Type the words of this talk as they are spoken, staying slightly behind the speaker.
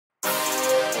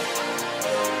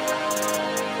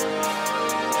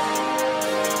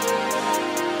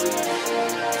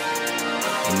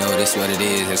this what it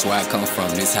is, that's where I come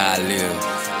from, this how I live.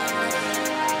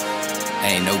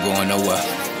 Ain't no going nowhere.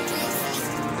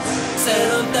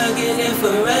 Said I'm thugging it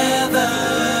forever,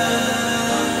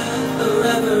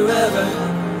 forever, ever,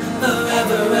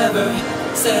 forever, ever.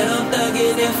 Said I'm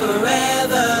thugging it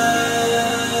forever,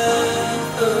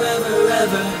 forever,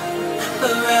 ever,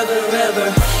 forever,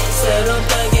 ever. Said I'm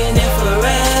thugging it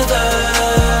forever,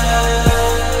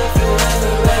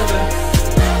 forever, ever,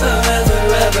 forever,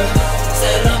 ever.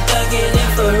 Said I'm thugging it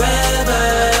forever,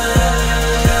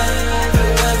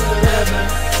 forever, ever,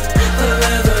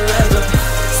 forever, ever.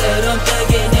 Said I'm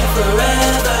thugging it forever,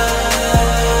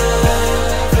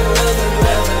 forever,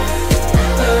 ever,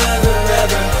 forever,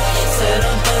 ever. Said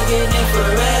I'm thugging it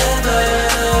forever,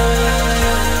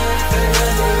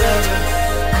 forever, ever,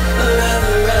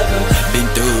 forever, ever. Been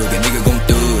thug, a nigga gon'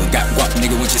 thug. Got guap,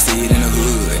 nigga, once you see it in the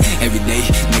hood. Every day,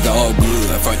 nigga, all good.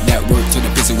 Fuck that work to the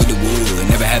pistol with the wood.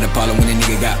 Never had a problem when a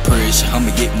nigga got pressure.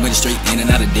 I'ma get money straight in and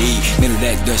out of day. Middle of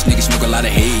that Dutch, nigga smoke a lot of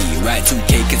hay. Ride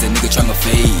 2K, cause a nigga try my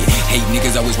fade. Hate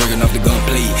niggas always working off the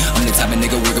gunplay. I'm the type of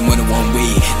nigga working more than one way.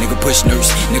 Nigga push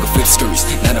nurse, nigga flip skirts.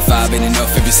 9 to 5 ain't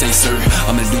enough if you say sir.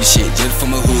 I'ma do the shit just for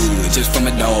my hood, just for my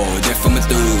dog, just for my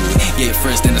thug. Get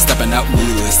fresh, then I'm stepping out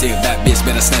wood. Still that bitch,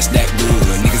 better snatch that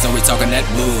good. Niggas always talking that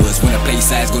buzz. When I play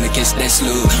sides, gonna catch that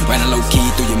slug. Riding low key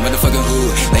through your motherfucking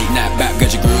hood. Late night back,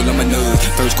 got your girl on my nose.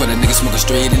 First quarter, nigga smoking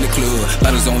straight in the club.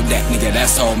 Bottles on deck, nigga,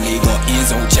 that's all me. Got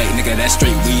ends on check, nigga, that's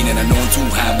straight weed. And I know I'm too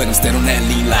high, but I'm still on that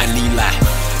lean lie, lean lie.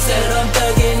 Said I'm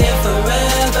thugging it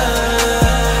forever,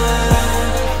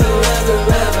 forever,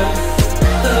 ever,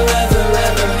 forever,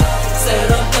 ever. Said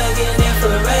I'm thugging it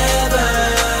forever,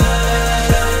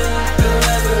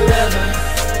 forever, ever,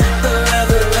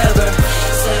 forever, ever.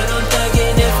 Said I'm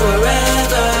thugging it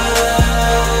forever,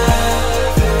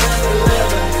 forever,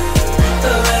 ever,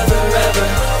 forever, ever.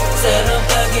 Said I'm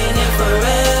thugging it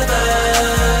forever,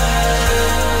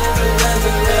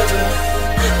 forever, ever,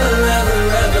 forever,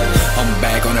 ever. I'm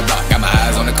back on the block, got my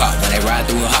eyes on the clock. When they ride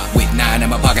through a hot with 9 in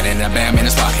my pocket and a bam in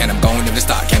the spot. And I'm going to the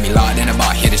stock, can't be locked in a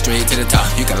bar. Hit it straight to the top,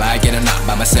 you can lie, get a knock.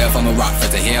 By myself, I'm a rock,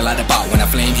 first the hell out the pot. When I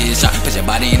flame hit shot, put your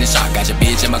body in the shot. Got your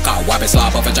bitch in my car, wipe it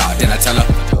slop off a jaw. Then I tell her,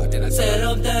 said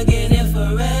I'm thugging it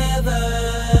forever,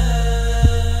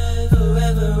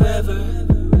 forever, ever,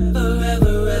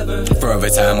 forever, ever. forever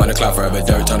time on the clock, forever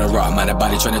dirt on the rock. Mind the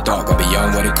body trying to talk, go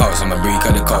beyond what it costs. I'ma breed,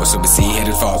 cut the cost, super C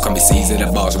headed fall. Come be seas of the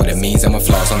boss, what it means I'm a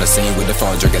floss. On the scene with the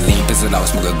fall, drink a lean, piss it off.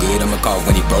 Smoke a good, I'm a cough.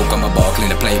 When he broke, I'm a ball, clean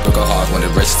the plane, broke a heart. When the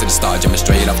rush to the star, jumping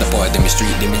straight off the part. Then me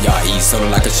street, then me yard, eat solo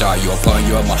like a shot. You a pun,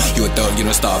 you a mom, you a thug, you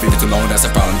don't starve. Even too long, that's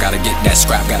a problem. Gotta get that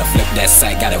scrap, gotta flip that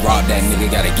sack, gotta rob that nigga,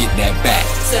 gotta get that back.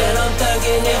 Said I'm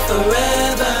thugging it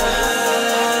forever,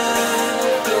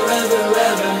 forever,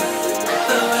 ever,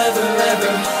 forever,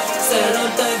 ever. Said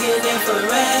I'm thugging it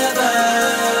forever,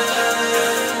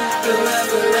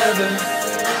 forever, ever,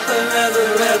 forever,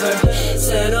 ever.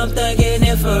 Said I'm thugging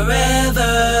it forever.